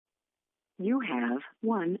You have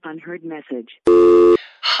one unheard message.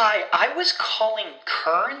 Hi, I was calling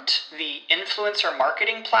Current, the influencer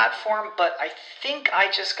marketing platform, but I think I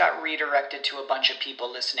just got redirected to a bunch of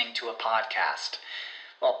people listening to a podcast.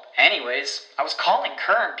 Well, anyways, I was calling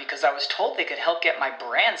Current because I was told they could help get my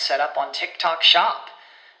brand set up on TikTok Shop,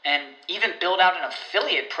 and even build out an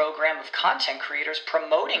affiliate program of content creators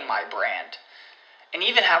promoting my brand, and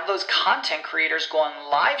even have those content creators go on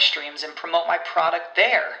live streams and promote my product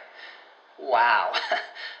there. Wow,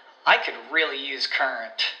 I could really use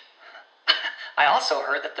Current. I also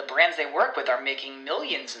heard that the brands they work with are making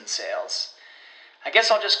millions in sales. I guess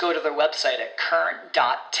I'll just go to their website at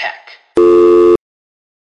current.tech.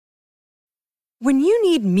 When you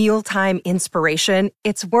need mealtime inspiration,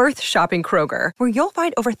 it's worth shopping Kroger, where you'll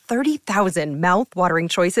find over 30,000 mouth-watering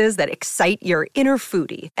choices that excite your inner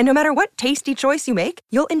foodie. And no matter what tasty choice you make,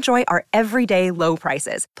 you'll enjoy our everyday low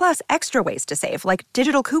prices, plus extra ways to save, like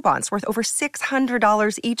digital coupons worth over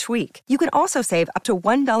 $600 each week. You can also save up to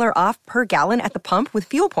 $1 off per gallon at the pump with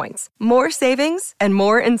fuel points. More savings and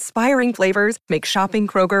more inspiring flavors make shopping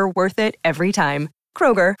Kroger worth it every time.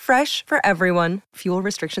 Kroger, fresh for everyone. Fuel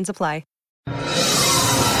restrictions apply.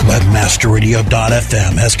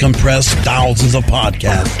 WebmasterRadio.fm has compressed thousands of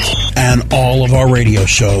podcasts and all of our radio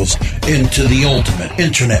shows into the ultimate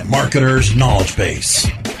internet marketer's knowledge base.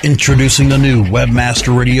 Introducing the new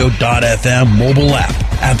WebmasterRadio.fm mobile app,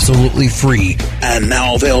 absolutely free and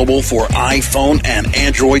now available for iPhone and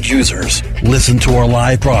Android users. Listen to our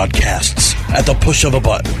live broadcasts at the push of a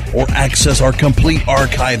button or access our complete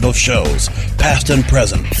archive of shows, past and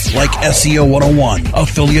present, like SEO 101,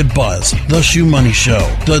 Affiliate Buzz, The Shoe Money Show,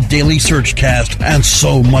 The Daily Search Cast, and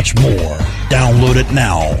so much more. Download it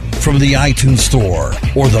now from the iTunes Store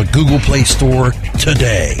or the Google Play Store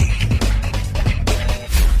today.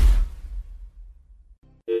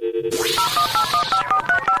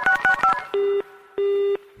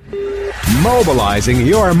 Mobilizing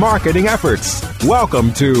your marketing efforts.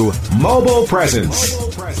 Welcome to Mobile Presence.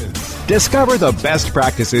 Discover the best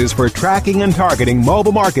practices for tracking and targeting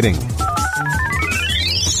mobile marketing.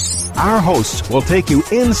 Our hosts will take you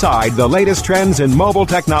inside the latest trends in mobile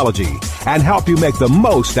technology and help you make the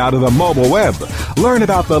most out of the mobile web. Learn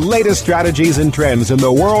about the latest strategies and trends in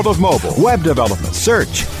the world of mobile, web development,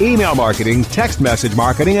 search, email marketing, text message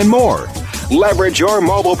marketing, and more. Leverage your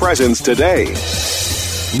mobile presence today.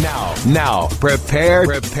 Now, prepare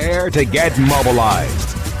to get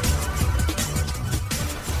mobilized.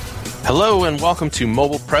 Hello and welcome to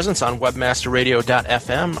Mobile Presence on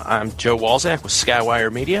WebmasterRadio.fm. I'm Joe Walczak with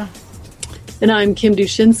Skywire Media. And I'm Kim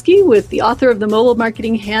Dushinsky with the author of the Mobile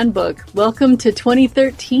Marketing Handbook. Welcome to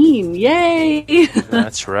 2013. Yay!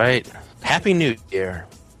 That's right. Happy New Year.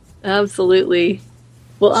 Absolutely.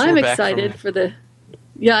 Well, So I'm we're back excited from- for the...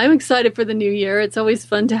 Yeah, I'm excited for the new year. It's always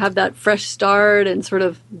fun to have that fresh start and sort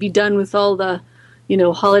of be done with all the,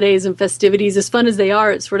 holidays and festivities. As fun as they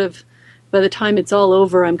are, it's sort of, by the time it's all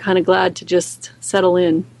over, I'm kind of glad to just settle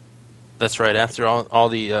in. That's right. After all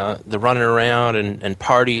the running around and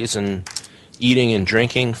parties and eating and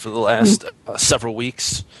drinking for the last several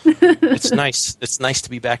weeks, it's nice. It's nice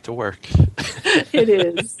to be back to work. It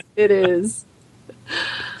is. It is.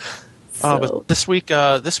 But this week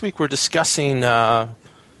we're discussing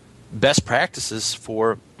best practices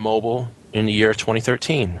for mobile in the year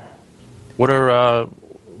 2013. We're going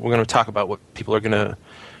to talk about what people are going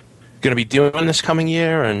to be doing this coming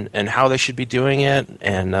year and how they should be doing it,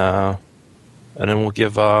 and then we'll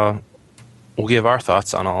give our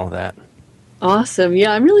thoughts on all of that. Awesome.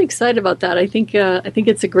 Yeah, I'm really excited about that. I think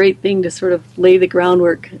it's a great thing to sort of lay the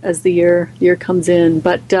groundwork as the year comes in.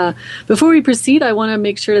 But before we proceed, I want to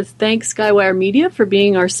make sure to thank Skywire Media for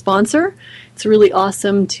being our sponsor. It's really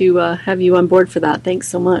awesome to have you on board for that. Thanks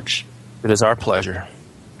so much. It is our pleasure.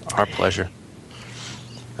 Our pleasure.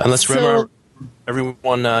 And let's remember,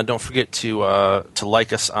 everyone, don't forget to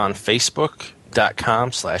like us on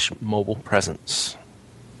Facebook.com/mobilepresence.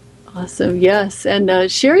 Awesome. Yes. And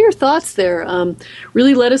share your thoughts there.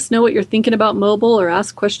 Really let us know what you're thinking about mobile, or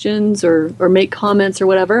ask questions or make comments or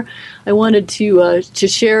whatever. I wanted to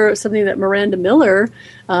share something that Miranda Miller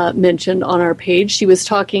mentioned on our page. She was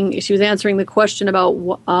answering the question about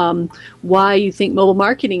why you think mobile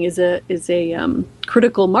marketing is a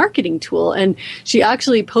critical marketing tool, and she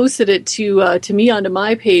actually posted it to me onto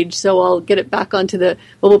my page, so I'll get it back onto the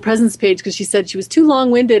Mobile Presence page, because she said she was too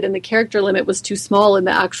long-winded and the character limit was too small in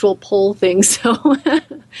the actual poll thing. So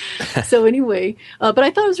anyway, but I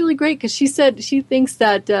thought it was really great, because she said she thinks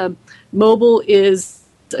that mobile is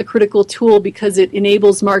a critical tool because it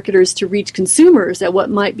enables marketers to reach consumers at what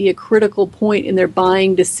might be a critical point in their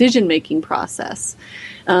buying decision-making process.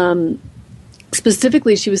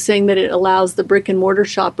 specifically, she was saying that it allows the brick and mortar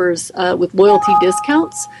shoppers with loyalty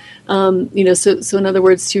discounts. So in other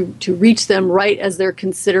words, to reach them right as they're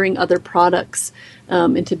considering other products,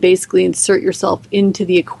 and to basically insert yourself into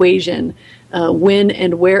the equation when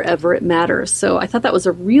and wherever it matters. So I thought that was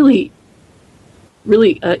a really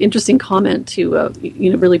interesting comment to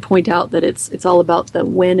really point out that it's all about the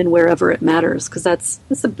when and wherever it matters, because that's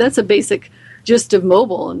a basic gist of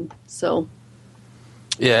mobile. And so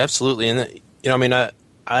yeah, absolutely. And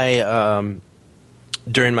I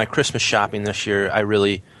during my Christmas shopping this year, I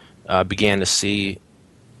really began to see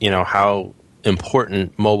how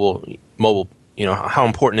important mobile how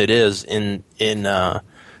important it is in the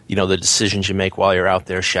decisions you make while you're out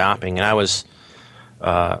there shopping. And I was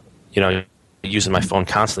using my phone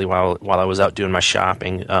constantly while I was out doing my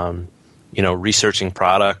shopping, researching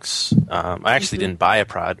products. I actually didn't buy a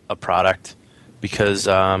product because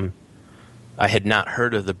I had not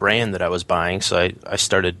heard of the brand that I was buying, so I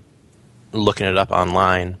started looking it up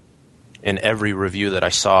online, and every review that I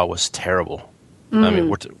saw was terrible. I mean,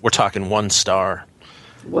 we're talking 1 star.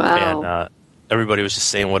 Wow. And everybody was just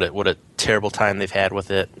saying what a terrible time they've had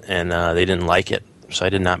with it, and they didn't like it, so I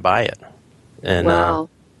did not buy it. And wow.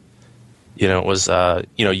 It was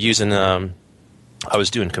using. I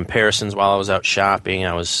was doing comparisons while I was out shopping.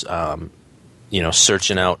 I was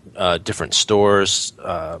searching out different stores.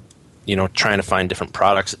 Trying to find different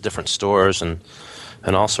products at different stores and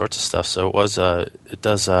all sorts of stuff. So it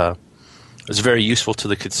was very useful to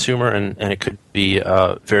the consumer, and it could be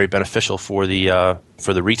very beneficial for the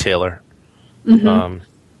retailer. Mm-hmm.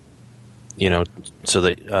 So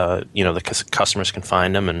that the customers can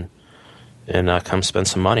find them and come spend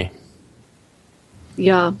some money.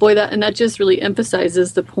 Yeah, boy, that just really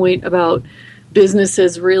emphasizes the point about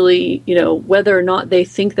businesses really, whether or not they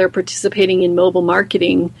think they're participating in mobile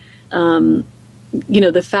marketing.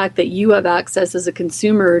 The fact that you have access as a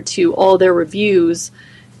consumer to all their reviews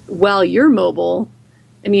while you're mobile,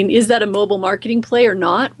 I mean, is that a mobile marketing play or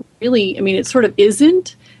not? Really, I mean, it sort of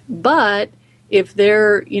isn't. But if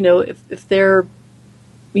they're, if they're,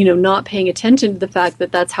 not paying attention to the fact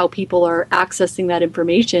that that's how people are accessing that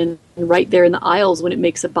information right there in the aisles when it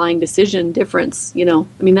makes a buying decision difference, I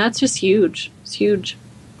mean, that's just huge. It's huge.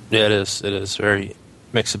 Yeah, it is. It is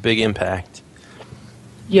makes a big impact.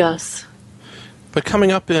 Yes. But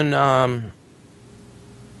coming up in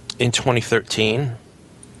 2013,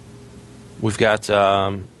 we've got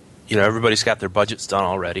everybody's got their budgets done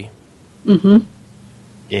already. Mm-hmm.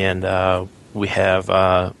 And we have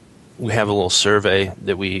a little survey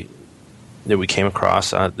that we came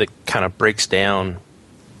across that kind of breaks down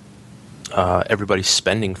everybody's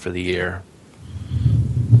spending for the year.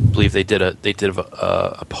 I believe they did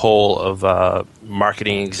a poll of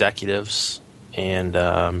marketing executives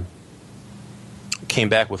and came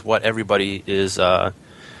back with what everybody is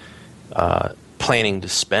planning to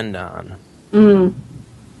spend on. Mm.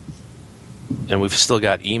 And we've still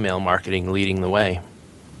got email marketing leading the way.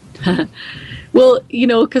 Well,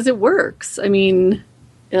 because it works. I mean,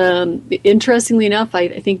 interestingly enough, I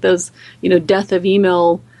think those, death of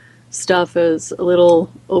email stuff is a little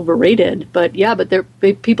overrated. But yeah,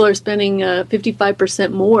 people are spending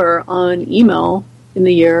 55% more on email in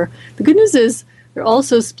the year. The good news is they're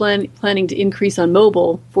also planning to increase on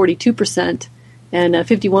mobile 42% and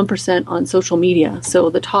 51% on social media. So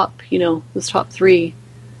the top, those top three.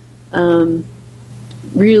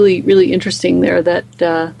 Really, really interesting there that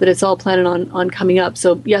it's all planning on coming up.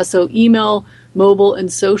 So yeah, so email, mobile,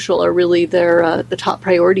 and social are really the top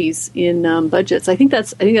priorities in budgets. I think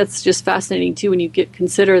that's just fascinating too when you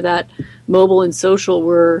consider that mobile and social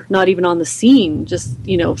were not even on the scene just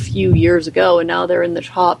a few years ago, and now they're in the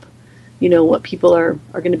top. What people are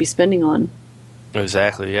going to be spending on.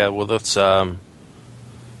 Exactly. Yeah. Well, that's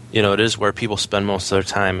it is where people spend most of their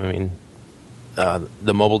time. I mean,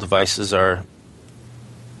 the mobile devices are.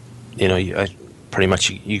 Pretty much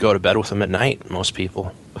you go to bed with them at night. Most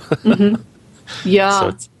people. Mm-hmm.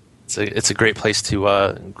 Yeah. So it's a great place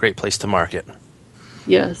to market.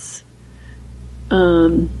 Yes.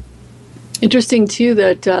 Interesting too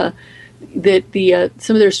that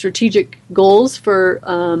some of their strategic goals for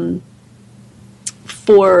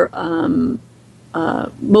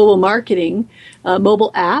mobile marketing,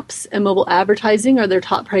 mobile apps and mobile advertising are their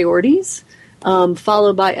top priorities.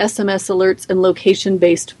 Followed by SMS alerts and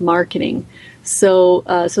location-based marketing. So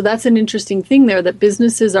that's an interesting thing there, that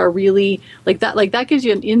businesses are really like that. Like that gives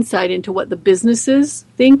you an insight into what the businesses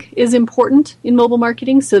think is important in mobile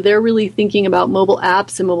marketing. So they're really thinking about mobile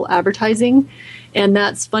apps and mobile advertising. And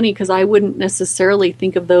that's funny because I wouldn't necessarily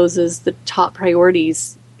think of those as the top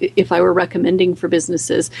priorities if I were recommending for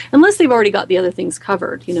businesses, unless they've already got the other things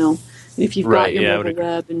covered, If you've got your mobile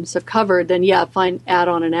web and stuff covered, then add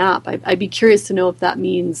on an app. I'd be curious to know if that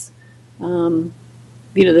means,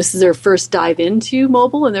 this is their first dive into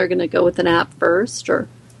mobile and they're going to go with an app first, or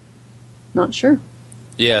not sure.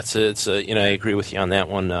 Yeah, it's I agree with you on that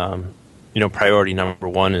one. Priority number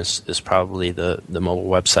one is probably the mobile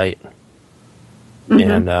website,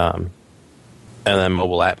 and then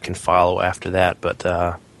mobile app can follow after that. But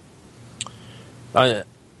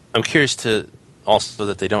I'm curious to also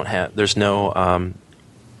that there's no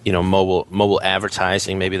mobile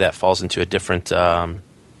advertising. Maybe that falls into a different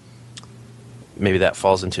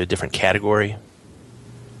category,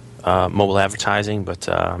 mobile advertising. But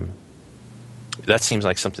that seems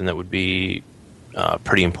like something that would be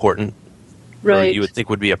pretty important. Right. Or you would think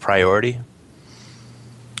would be a priority.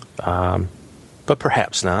 But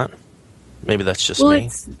perhaps not. Maybe that's just me.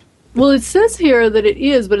 It says here that it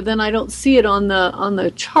is, but then I don't see it on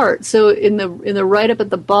the chart. So in the write-up at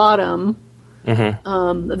the bottom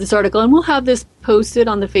of this article, and we'll have this posted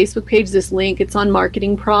on the Facebook page, this link. It's on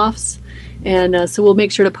Marketing Profs. And so we'll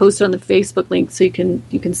make sure to post it on the Facebook link so you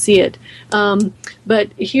can see it.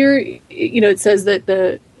 But here, it says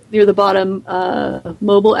that near the bottom,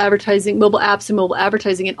 mobile advertising, mobile apps and mobile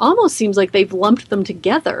advertising, it almost seems like they've lumped them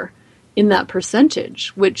together in that percentage,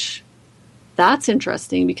 which that's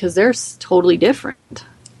interesting because they're totally different.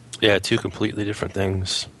 Yeah, two completely different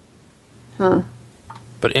things. Huh.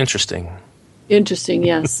 But interesting. Interesting,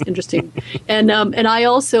 yes, interesting. And I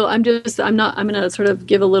also, I'm going to sort of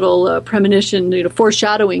give a little premonition,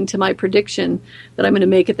 foreshadowing to my prediction that I'm going to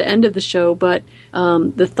make at the end of the show. But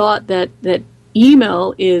the thought that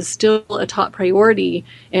email is still a top priority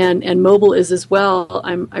and mobile is as well.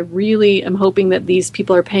 I really am hoping that these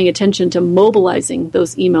people are paying attention to mobilizing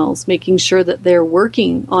those emails, making sure that they're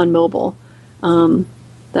working on mobile.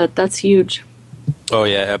 That's huge. Oh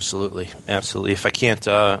yeah, absolutely. If I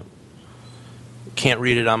can't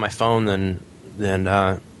read it on my phone,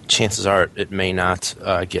 then chances are it may not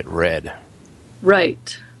get read.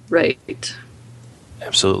 Right.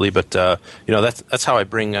 Absolutely, but that's how I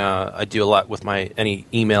bring. I do a lot with any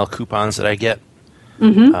email coupons that I get.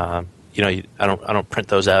 Mm-hmm. I don't print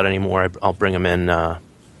those out anymore. I'll bring them in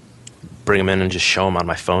and just show them on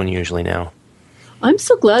my phone usually now. I'm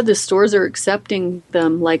so glad the stores are accepting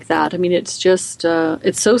them like that. I mean, it's just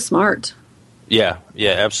it's so smart. Yeah,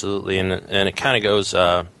 absolutely, and it kind of goes,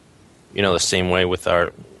 the same way with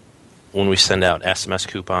when we send out SMS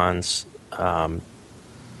coupons. That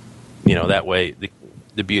way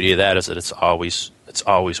the beauty of that is that it's always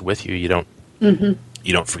with you. You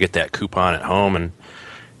don't forget that coupon at home,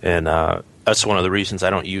 and that's one of the reasons I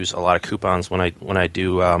don't use a lot of coupons when I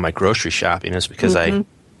do my grocery shopping is because I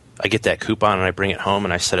get that coupon and I bring it home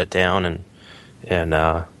and I set it down and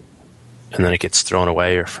then it gets thrown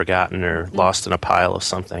away or forgotten or lost in a pile of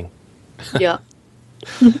something. Yeah.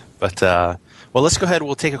 But let's go ahead.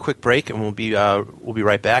 We'll take a quick break and we'll be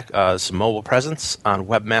right back. Some mobile presence on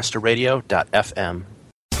webmasterradio.fm.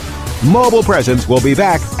 Mobile Presence will be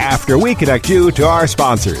back after we connect you to our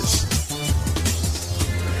sponsors.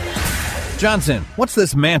 Johnson, what's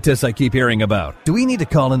this Mantis I keep hearing about? Do we need to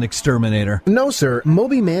call an exterminator? No, sir.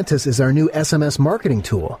 Moby Mantis is our new SMS marketing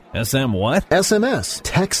tool. SM what? SMS,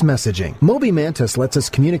 text messaging. Moby Mantis lets us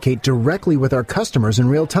communicate directly with our customers in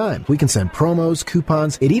real time. We can send promos,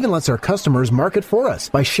 coupons. It even lets our customers market for us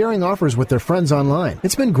by sharing offers with their friends online.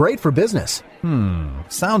 It's been great for business.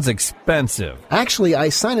 Sounds expensive. Actually, I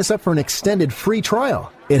signed us up for an extended free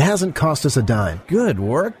trial. It hasn't cost us a dime. Good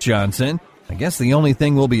work, Johnson. I guess the only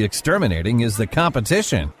thing we'll be exterminating is the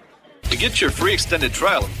competition. To get your free extended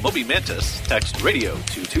trial of Moby Mantis, text radio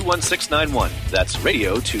to 21691. That's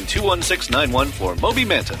radio to 21691 for Moby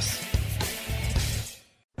Mantis.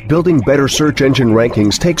 Building better search engine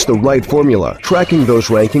rankings takes the right formula. Tracking those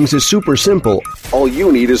rankings is super simple. All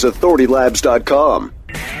you need is AuthorityLabs.com.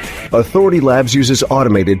 Authority Labs uses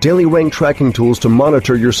automated daily rank tracking tools to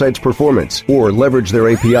monitor your site's performance or leverage their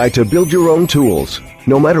API to build your own tools.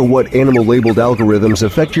 No matter what animal-labeled algorithms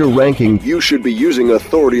affect your ranking, you should be using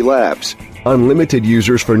Authority Labs. Unlimited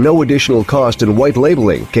users for no additional cost and white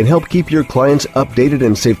labeling can help keep your clients updated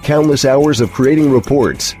and save countless hours of creating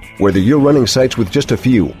reports. Whether you're running sites with just a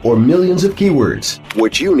few or millions of keywords,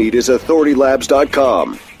 what you need is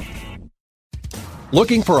AuthorityLabs.com.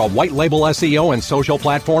 Looking for a white label SEO and social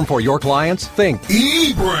platform for your clients? Think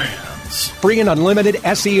eBrands. Free and unlimited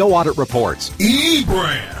SEO audit reports.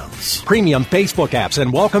 eBrands. Premium Facebook apps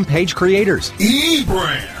and welcome page creators.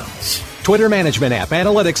 eBrands. Twitter management app,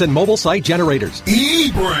 analytics, and mobile site generators.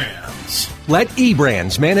 eBrands. Let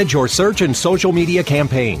eBrands manage your search and social media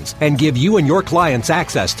campaigns and give you and your clients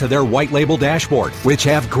access to their white label dashboard, which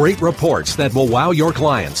have great reports that will wow your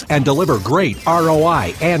clients and deliver great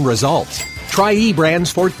ROI and results. Try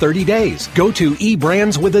eBrands for 30 days. Go to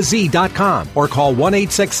eBrandsWithAZ.com or call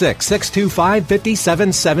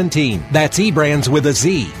 1-866-625-5717. That's eBrands with a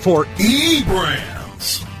Z for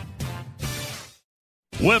eBrands.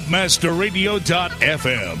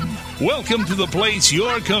 WebmasterRadio.fm. Welcome to the place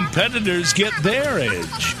your competitors get their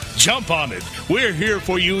edge. Jump on it. We're here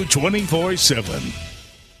for you 24/7.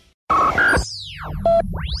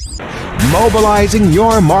 Mobilizing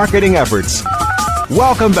your marketing efforts.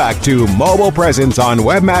 Welcome back to Mobile Presence on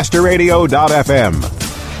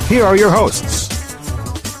WebmasterRadio.fm. Here are your hosts.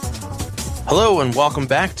 Hello and welcome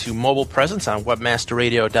back to Mobile Presence on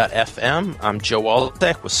WebmasterRadio.fm. I'm Joe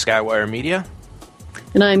Waldeck with Skywire Media.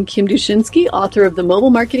 And I'm Kim Dushinsky, author of the Mobile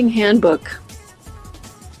Marketing Handbook.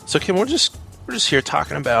 So Kim, we're just here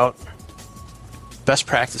talking about best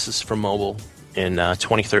practices for mobile in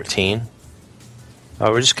 2013.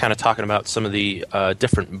 We're just kind of talking about some of the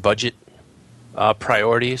different budget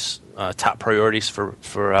priorities, top priorities for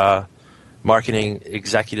marketing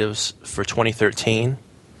executives for 2013.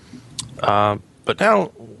 But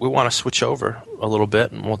now we want to switch over a little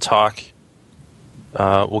bit, and we'll talk.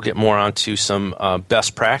 We'll get more onto some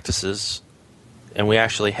best practices, and we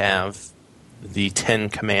actually have the 10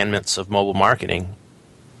 Commandments of Mobile Marketing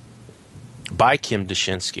by Kim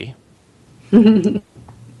Dushinsky. And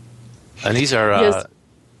these are a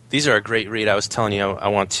great read. I was telling you I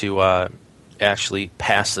want to actually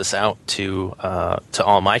pass this out to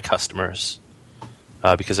all my customers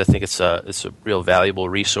because I think it's a real valuable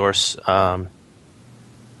resource, and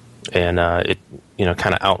it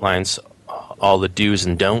kind of outlines all the do's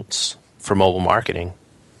and don'ts for mobile marketing.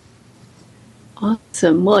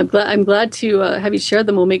 Awesome. Well, I'm glad to have you share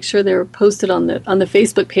them. We'll make sure they're posted on the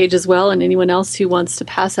Facebook page as well. And anyone else who wants to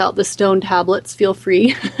pass out the stone tablets, feel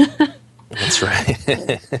free. That's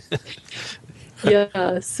right.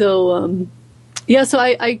 Yeah. So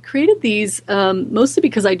I created these mostly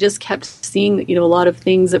because I just kept seeing a lot of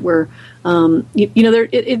things that were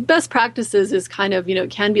best practices is kind of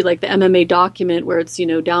it can be like the MMA document where it's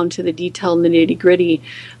down to the detail and the nitty gritty,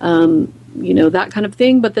 that kind of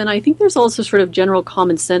thing. But then I think there's also sort of general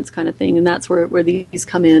common sense kind of thing, and that's where these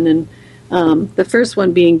come in. And the first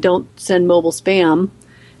one being don't send mobile spam.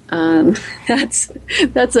 That's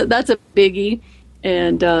a biggie,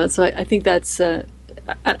 and so I think that's.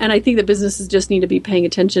 And I think that businesses just need to be paying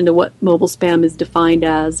attention to what mobile spam is defined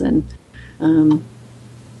as, and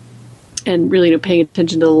really paying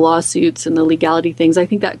attention to the lawsuits and the legality things. I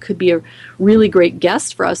think that could be a really great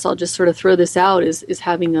guest for us. I'll just sort of throw this out is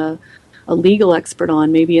having a legal expert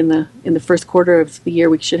on. Maybe in the first quarter of the year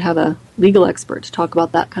we should have a legal expert to talk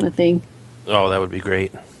about that kind of thing. Oh, that would be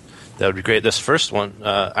great. That would be great. This first one,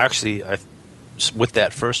 with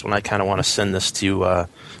that first one, I kind of want to send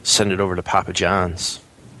it over to Papa John's.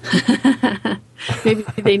 Maybe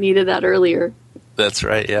they needed that earlier. That's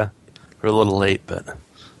right, yeah. We're a little late, but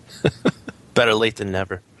better late than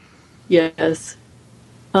never. Yes.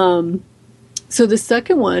 So the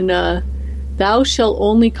second one, thou shalt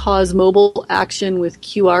only cause mobile action with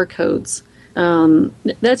QR codes.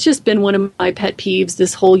 That's just been one of my pet peeves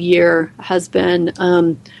this whole year has been,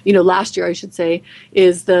 last year I should say,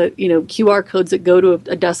 is the, QR codes that go to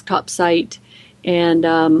a desktop site. And,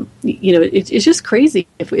 it's just crazy.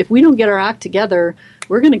 If we don't get our act together,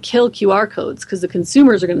 we're going to kill QR codes because the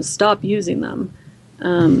consumers are going to stop using them.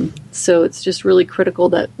 So it's just really critical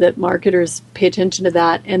that marketers pay attention to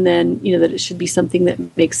that, and then, that it should be something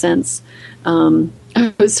that makes sense. I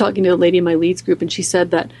was talking to a lady in my leads group, and she said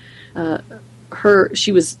that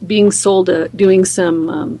she was being sold doing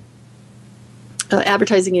some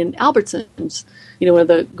advertising in Albertsons, one of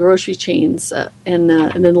the grocery chains, and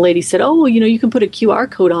then the lady said, "Oh, you can put a QR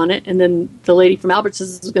code on it," and then the lady from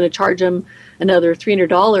Albertsons was going to charge them another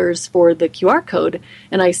 $300 for the QR code.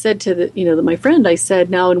 And I said to my friend, I said,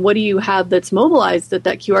 "Now, and what do you have that's mobilized that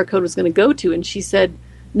QR code was going to go to?" And she said,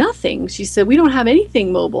 "Nothing." She said, "We don't have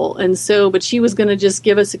anything mobile." And so, but she was going to just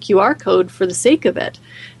give us a QR code for the sake of it.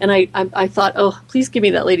 And I thought, oh, please give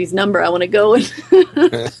me that lady's number. I want to go and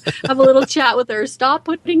have a little chat with her. Stop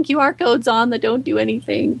putting QR codes on that don't do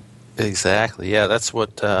anything. Exactly. Yeah, that's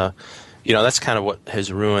what, that's kind of what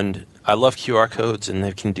has ruined. I love QR codes, and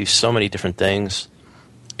they can do so many different things.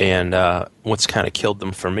 And what's kind of killed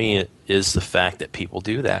them for me is the fact that people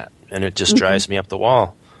do that. And it just drives me up the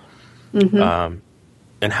wall. Mm-hmm.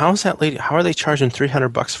 And how is that lady? How are they charging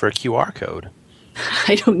 $300 for a QR code?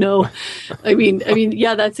 I don't know. I mean,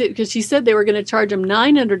 yeah, that's it. Because she said they were going to charge them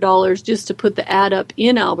 $900 just to put the ad up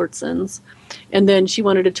in Albertsons. And then she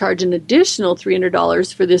wanted to charge an additional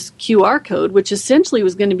 $300 for this QR code, which essentially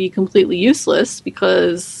was going to be completely useless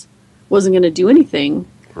because it wasn't going to do anything.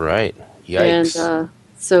 Right. Yikes. And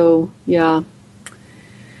so, yeah.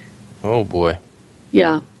 Oh, boy.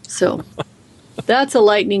 Yeah. So that's a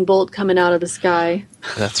lightning bolt coming out of the sky.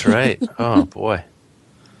 That's right. Oh, boy.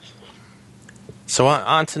 So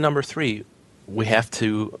on to number 3. We have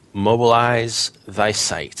to mobilize thy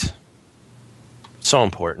site. So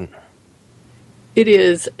important. It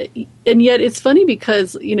is. And yet it's funny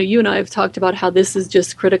because, you and I have talked about how this is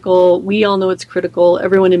just critical. We all know it's critical.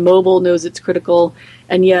 Everyone in mobile knows it's critical.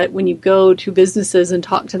 And yet when you go to businesses and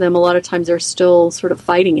talk to them, a lot of times they're still sort of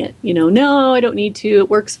fighting it. No, I don't need to. It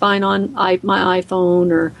works fine on my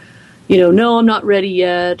iPhone, or, no, I'm not ready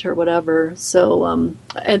yet, or whatever. So,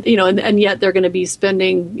 and yet they're going to be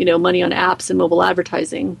spending, money on apps and mobile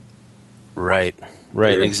advertising. Right,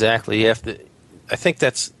 exactly. You have to. I think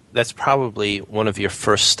that's probably one of your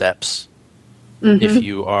first steps. Mm-hmm. If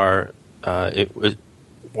you are,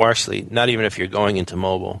 or actually, not even if you're going into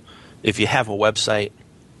mobile. If you have a website,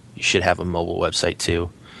 you should have a mobile website too.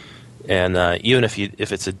 And even if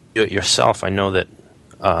it's a do-it-yourself, I know that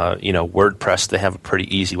WordPress, they have a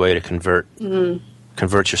pretty easy way to convert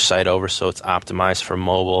your site over so it's optimized for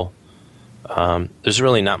mobile. There's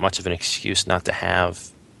really not much of an excuse not to have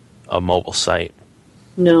a mobile site.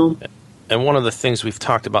 No. And one of the things we've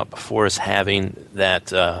talked about before is having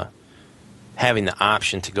the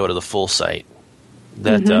option to go to the full site.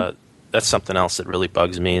 That's something else that really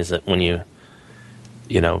bugs me, is that when you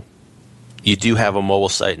do have a mobile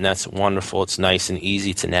site, and that's wonderful. It's nice and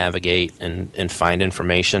easy to navigate and find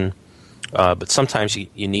information. But sometimes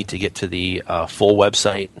you need to get to the full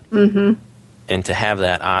website, and to have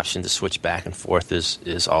that option to switch back and forth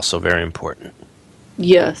is also very important.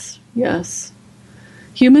 Yes.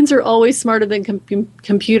 Humans are always smarter than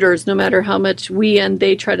computers, no matter how much we and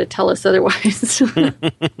they try to tell us otherwise.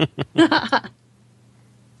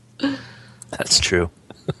 That's true.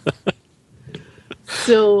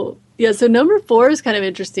 So number 4 is kind of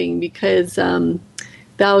interesting because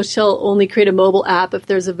thou shalt only create a mobile app if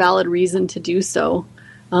there's a valid reason to do so.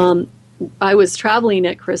 I was traveling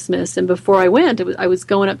at Christmas, and before I went, I was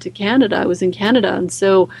going up to Canada. I was in Canada, and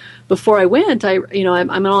so before I went,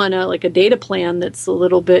 I'm on a data plan that's a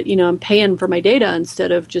little bit, I'm paying for my data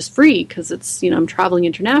instead of just free because it's, I'm traveling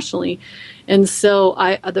internationally. And so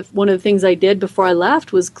one of the things I did before I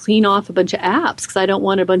left was clean off a bunch of apps, because I don't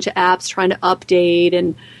want a bunch of apps trying to update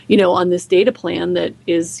and, on this data plan that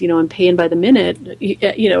is, I'm paying by the minute,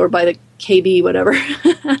 or by the KB, whatever,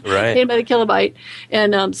 right. Paying by the kilobyte.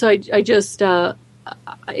 And so I just,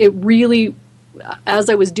 it really, as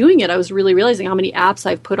I was doing it, I was really realizing how many apps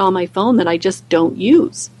I've put on my phone that I just don't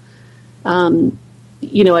use. I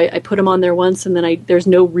put them on there once, and then there's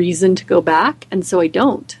no reason to go back, and so I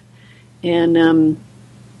don't. And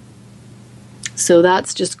so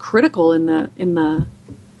that's just critical in the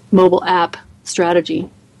mobile app strategy.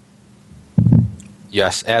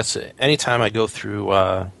 Yes, anytime I go through,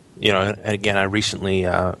 and again, I recently,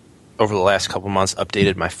 over the last couple months,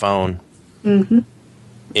 updated my phone,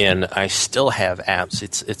 and I still have apps.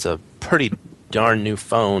 It's a pretty darn new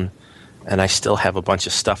phone, and I still have a bunch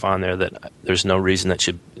of stuff on there that there's no reason that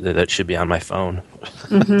should be on my phone.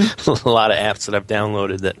 A lot of apps that I've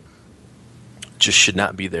downloaded that just should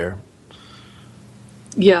not be there.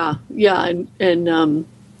 Yeah, and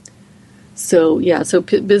so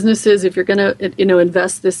businesses, if you're going to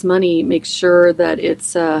invest this money, make sure that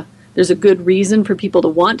it's there's a good reason for people to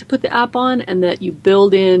want to put the app on, and that you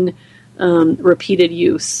build in repeated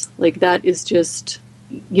use. Like that is just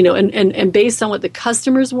and based on what the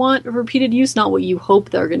customers want of repeated use, not what you hope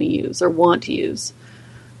they're going to use or want to use.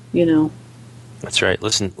 That's right.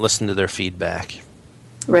 Listen to their feedback.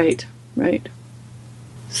 Right.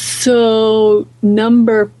 So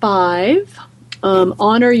number 5,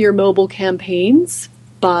 honor your mobile campaigns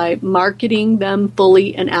by marketing them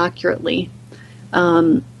fully and accurately.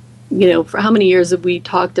 For how many years have we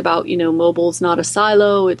talked about, mobile's not a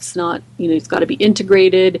silo. It's not, it's got to be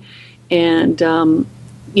integrated. And,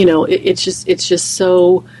 it's just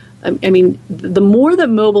so, the more that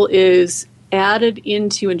mobile is added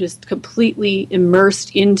into and just completely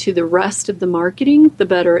immersed into the rest of the marketing, the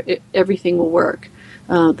better everything will work.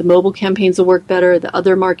 The mobile campaigns will work better. The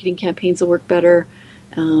other marketing campaigns will work better.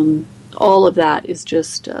 All of that is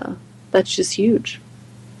just that's just huge.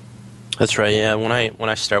 That's right. Yeah. When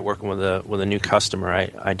I start working with a new customer,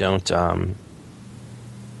 I don't I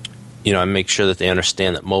make sure that they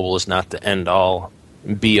understand that mobile is not the end all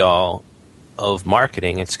be all of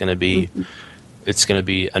marketing. It's going to be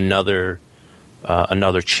another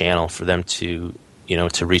channel for them to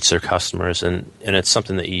to reach their customers, and it's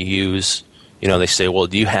something that you use. They say, well,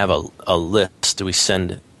 do you have a list? Do we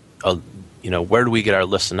send where do we get our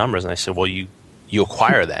list of numbers? And I said, well, you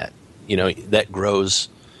acquire that. That grows.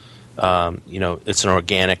 It's an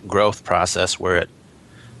organic growth process where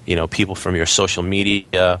people from your social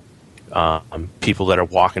media, people that are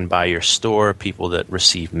walking by your store, people that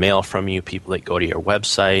receive mail from you, people that go to your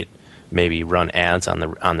website, maybe run ads on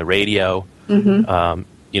the radio.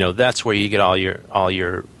 Mm-hmm. That's where you get all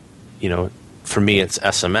your for me it's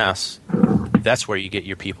SMS. That's where you get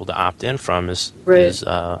your people to opt in from you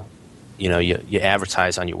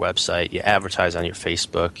advertise on your website, you advertise on your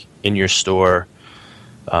Facebook, in your store,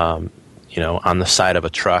 on the side of a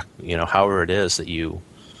truck, however it is that you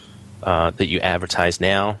advertise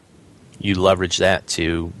now, you leverage that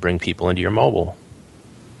to bring people into your mobile.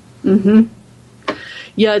 Mm-hmm.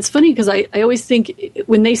 Yeah, it's funny because I always think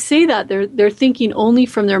when they say that, they're thinking only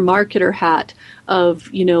from their marketer hat of,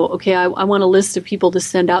 okay, I want a list of people to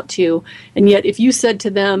send out to. And yet if you said to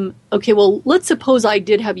them, okay, well, let's suppose I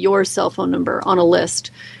did have your cell phone number on a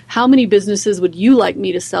list. How many businesses would you like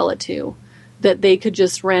me to sell it to? That they could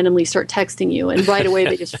just randomly start texting you, and right away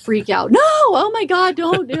they just freak out. No, oh my God,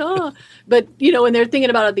 don't. But, when they're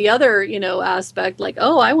thinking about it, the other, aspect, like,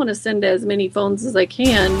 oh, I want to send as many phones as I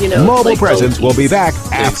can, Mobile Presence will be back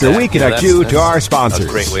after we connect you to our sponsors. A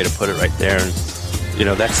great way to put it right there. And,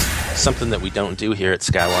 that's something that we don't do here at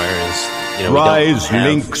Skywire is, Rise,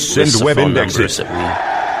 links, and web indexes.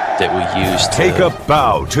 That we use to take a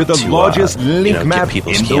bow to the largest link map get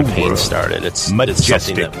people's in the campaigns world. started. It's Majestic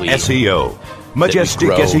something that we SEO. Majestic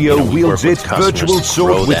grow. SEO We wields work with its virtual customers to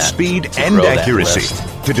sword grow with that- speed to and grow that accuracy list.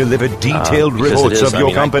 to deliver detailed Because reports it is, of your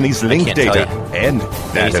I company's link can't tell data you. and that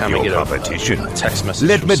of Anytime I your get competition. a text message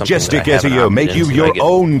Let from something Majestic that I haven't SEO opted make you into, your I get-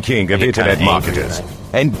 own king of I get internet kinda angry marketers. and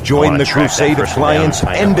And I join wanna the track that crusade of person down clients and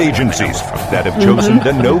find and out where agencies they come from. that have chosen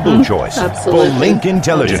the noble choice Absolutely. for link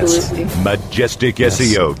intelligence. Absolutely.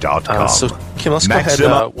 MajesticSEO.com. So, Kim, let's go ahead.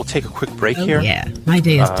 We'll take a quick break here. Yeah, my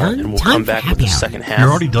day is done. And we'll Time come for back with happy the hour. second half. You're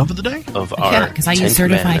already done for the day? Of Yeah, our 'cause I 10 use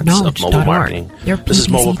commandments of mobile certifiedknowledge.org. marketing. Their This is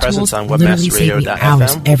Mobile PPC Presence tools on literally save me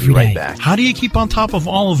hours webmasterradio.fm. every We'll be right day. back. How do you keep on top of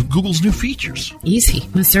all of Google's new features? Easy.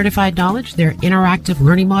 With Certified Knowledge, their interactive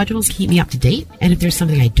learning modules keep me up to date. And if there's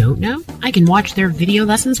something I don't know, I can watch their video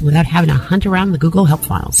lessons without having to hunt around the Google Help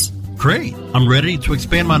files. Great. I'm ready to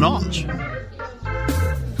expand my knowledge.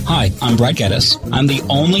 Hi, I'm Brad Geddes. I'm the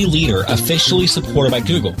only leader officially supported by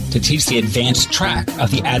Google to teach the advanced track of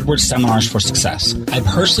the AdWords Seminars for Success. I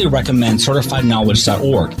personally recommend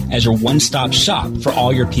CertifiedKnowledge.org as your one-stop shop for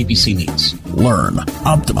all your PPC needs. Learn,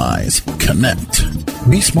 optimize, connect.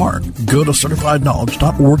 Be smart. Go to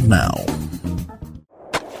CertifiedKnowledge.org now.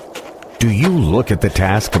 Do you look at the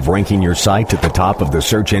task of ranking your site at the top of the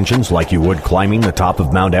search engines like you would climbing the top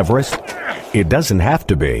of Mount Everest? It doesn't have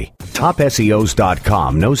to be.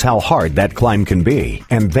 TopSEOs.com knows how hard that climb can be,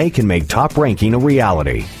 and they can make top ranking a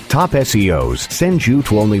reality. Top SEOs sends you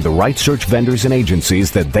to only the right search vendors and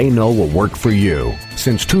agencies that they know will work for you.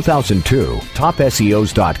 Since 2002,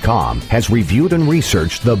 TopSEOs.com has reviewed and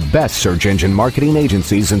researched the best search engine marketing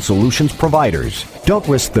agencies and solutions providers. Don't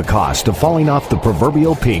risk the cost of falling off the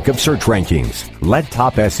proverbial peak of search rankings. Let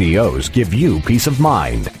Top SEOs give you peace of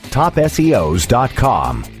mind.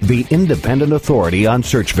 TopSEOs.com, the independent authority on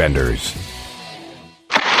search vendors.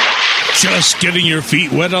 Just getting your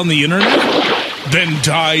feet wet on the internet? Then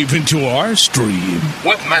dive into our stream.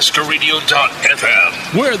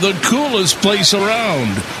 WebmasterRadio.fm. We're the coolest place around.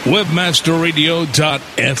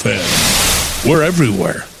 WebmasterRadio.fm. We're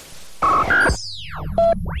everywhere.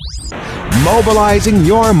 Mobilizing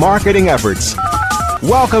your marketing efforts.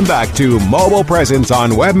 Welcome back to Mobile Presence on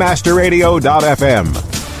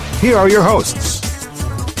WebmasterRadio.fm. Here are your hosts.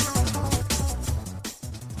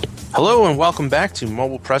 Hello and welcome back to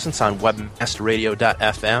Mobile Presence on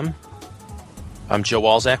WebmasterRadio.fm. I'm Joe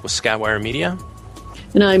Walzak with Skywire Media.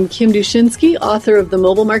 And I'm Kim Dushinsky, author of the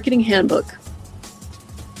Mobile Marketing Handbook.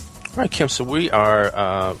 All right, Kim, so we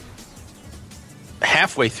are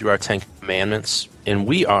halfway through our 10 Commandments, and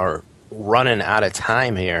we are running out of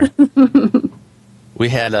time here. We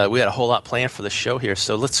had a whole lot planned for the show here,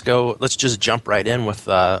 so let's just jump right in with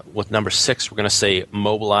number 6. We're going to say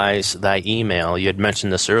mobilize thy email. You had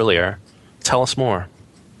mentioned this earlier. Tell us more.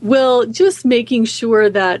 Well, just making sure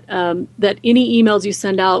that that any emails you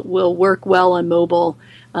send out will work well on mobile.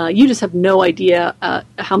 You just have no idea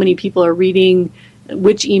how many people are reading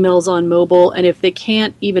which email's on mobile, and if they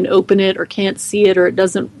can't even open it or can't see it or it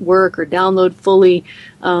doesn't work or download fully,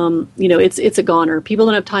 it's a goner. People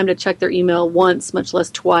don't have time to check their email once, much less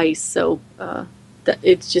twice, so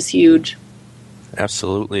it's just huge.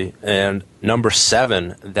 Absolutely. And number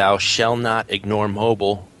 7, thou shalt not ignore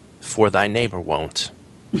mobile, for thy neighbor won't.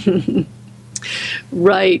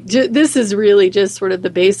 Right. This is really just sort of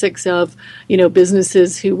the basics of,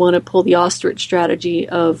 businesses who want to pull the ostrich strategy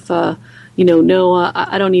of, no,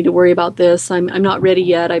 I don't need to worry about this. I'm not ready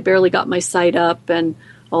yet. I barely got my site up and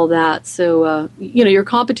all that. So, your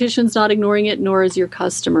competition's not ignoring it, nor is your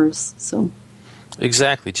customers. So,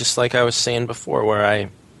 exactly. Just like I was saying before, where I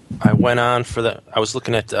went on I was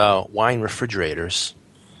looking at wine refrigerators,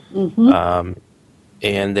 and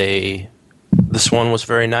this one was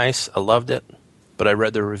very nice. I loved it, but I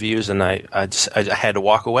read the reviews and I had to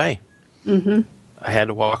walk away. I had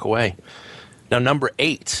to walk away. Now, number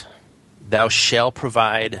 8, thou shalt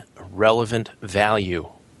provide relevant value.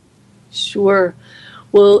 Sure.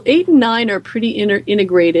 Well, 8 and 9 are pretty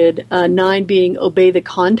integrated, 9 being obey the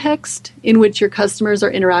context in which your customers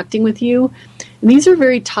are interacting with you. And these are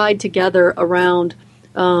very tied together around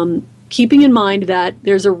keeping in mind that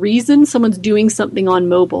there's a reason someone's doing something on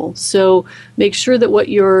mobile. So make sure that what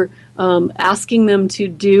you're asking them to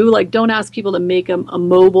do, like don't ask people to make a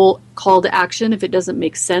mobile call to action if it doesn't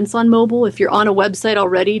make sense on mobile. If you're on a website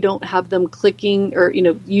already, don't have them clicking or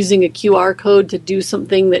using a QR code to do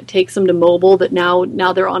something that takes them to mobile that now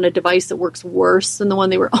they're on a device that works worse than the one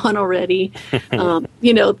they were on already.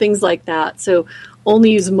 Things like that. So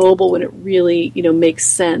only use mobile when it really makes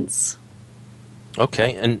sense.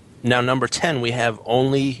 Okay, and now number 10, we have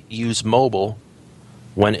only use mobile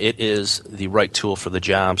when it is the right tool for the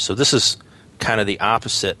job. So this is kind of the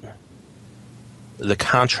opposite, the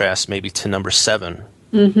contrast maybe to number 7.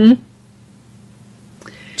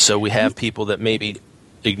 So we have people that maybe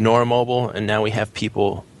ignore mobile, and now we have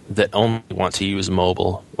people that only want to use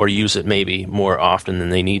mobile or use it maybe more often than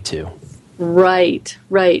they need to. Right.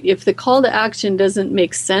 If the call to action doesn't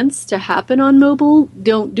make sense to happen on mobile,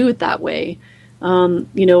 don't do it that way.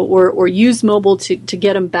 Or use mobile to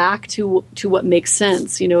get them back to what makes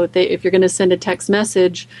sense. If you're going to send a text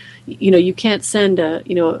message, you can't send a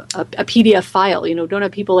PDF file. Don't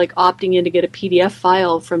have people like opting in to get a PDF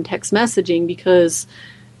file from text messaging because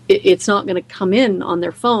it's not going to come in on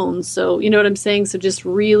their phones. So you know what I'm saying? So just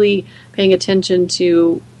really paying attention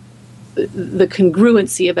to the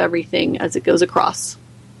congruency of everything as it goes across.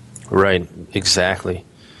 Right. Exactly.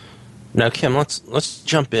 Now, Kim, let's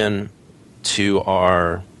jump in to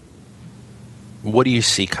what do you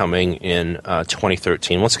see coming in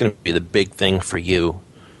 2013? What's going to be the big thing for you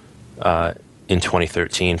in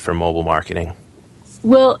 2013 for mobile marketing?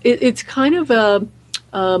 Well, it's kind of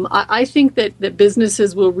I think that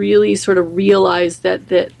businesses will really sort of realize that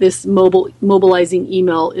this mobilizing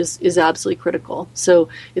email is absolutely critical. So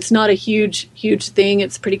it's not a huge thing.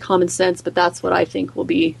 It's pretty common sense, but that's what I think will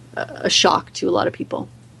be a shock to a lot of people.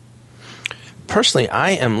 Personally,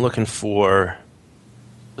 I am looking for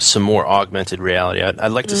some more augmented reality.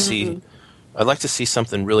 I'd like to see. I'd like to see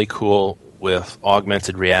something really cool with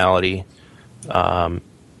augmented reality, and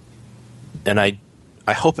I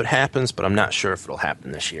hope it happens, but I'm not sure if it'll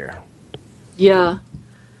happen this year. Yeah,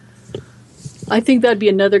 I think that'd be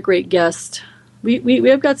another great guest. We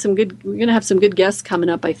have got some good. We're going to have some good guests coming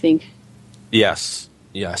up, I think. Yes.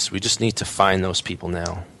 We just need to find those people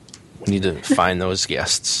now. We need to find those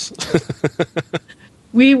guests.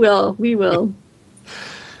 We will.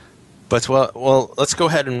 But, well, let's go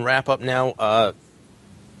ahead and wrap up now.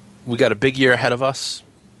 We got a big year ahead of us.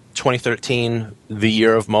 2013, the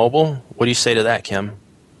year of mobile. What do you say to that, Kim?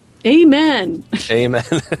 Amen. Amen.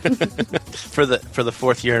 for the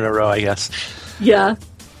fourth year in a row, I guess. Yeah.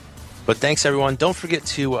 But thanks, everyone. Don't forget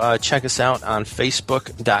to check us out on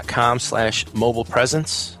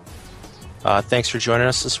Facebook.com/mobilepresence. Thanks for joining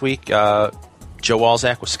us this week. Joe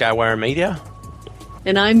Walzak with Skywire Media.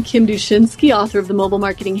 And I'm Kim Dushinsky, author of the Mobile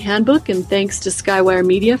Marketing Handbook, and thanks to Skywire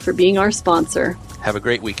Media for being our sponsor. Have a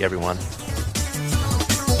great week, everyone.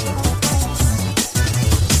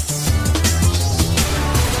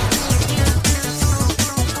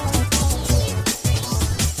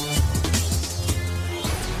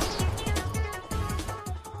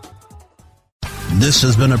 This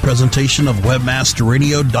has been a presentation of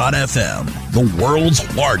WebmasterRadio.fm, the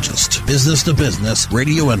world's largest business-to-business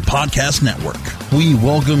radio and podcast network. We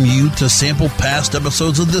welcome you to sample past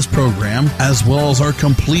episodes of this program, as well as our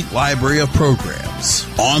complete library of programs,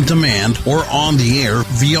 on demand or on the air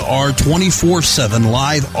via our 24/7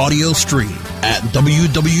 live audio stream at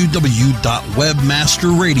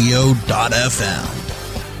www.webmasterradio.fm.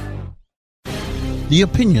 The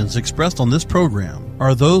opinions expressed on this program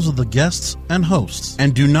are those of the guests and hosts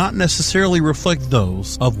and do not necessarily reflect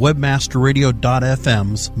those of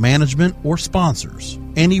WebmasterRadio.fm's management or sponsors.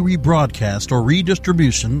 Any rebroadcast or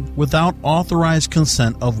redistribution without authorized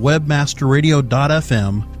consent of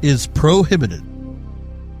WebmasterRadio.fm is prohibited.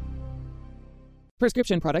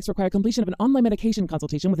 Prescription products require completion of an online medication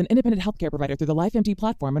consultation with an independent healthcare provider through the LifeMD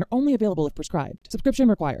platform and are only available if prescribed. Subscription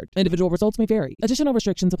required. Individual results may vary. Additional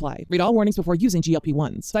restrictions apply. Read all warnings before using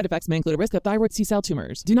GLP-1s. Side effects may include a risk of thyroid C-cell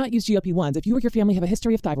tumors. Do not use GLP-1s if you or your family have a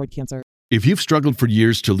history of thyroid cancer. If you've struggled for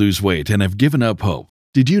years to lose weight and have given up hope,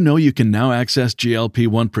 did you know you can now access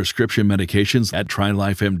GLP-1 prescription medications at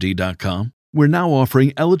TryLifeMD.com? We're now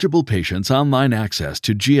offering eligible patients online access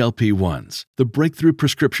to GLP-1s, the breakthrough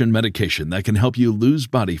prescription medication that can help you lose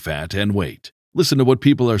body fat and weight. Listen to what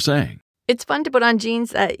people are saying. It's fun to put on jeans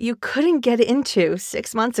that you couldn't get into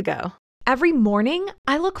 6 months ago. Every morning,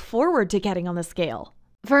 I look forward to getting on the scale.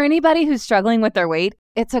 For anybody who's struggling with their weight,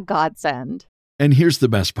 it's a godsend. And here's the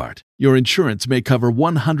best part. Your insurance may cover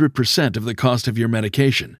 100% of the cost of your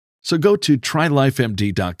medication. So go to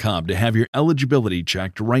TryLifeMD.com to have your eligibility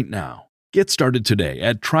checked right now. Get started today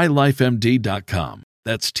at TryLifeMD.com.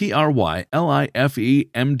 That's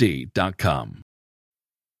TryLifeMD.com.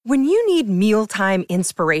 When you need mealtime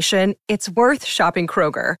inspiration, it's worth shopping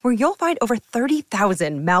Kroger, where you'll find over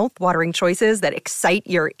 30,000 mouth-watering choices that excite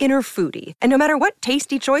your inner foodie. And no matter what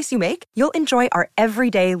tasty choice you make, you'll enjoy our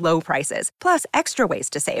everyday low prices, plus extra ways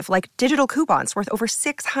to save, like digital coupons worth over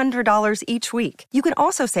 $600 each week. You can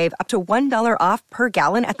also save up to $1 off per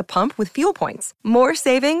gallon at the pump with fuel points. More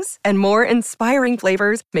savings and more inspiring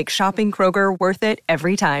flavors make shopping Kroger worth it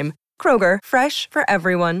every time. Kroger, fresh for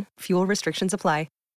everyone. Fuel restrictions apply.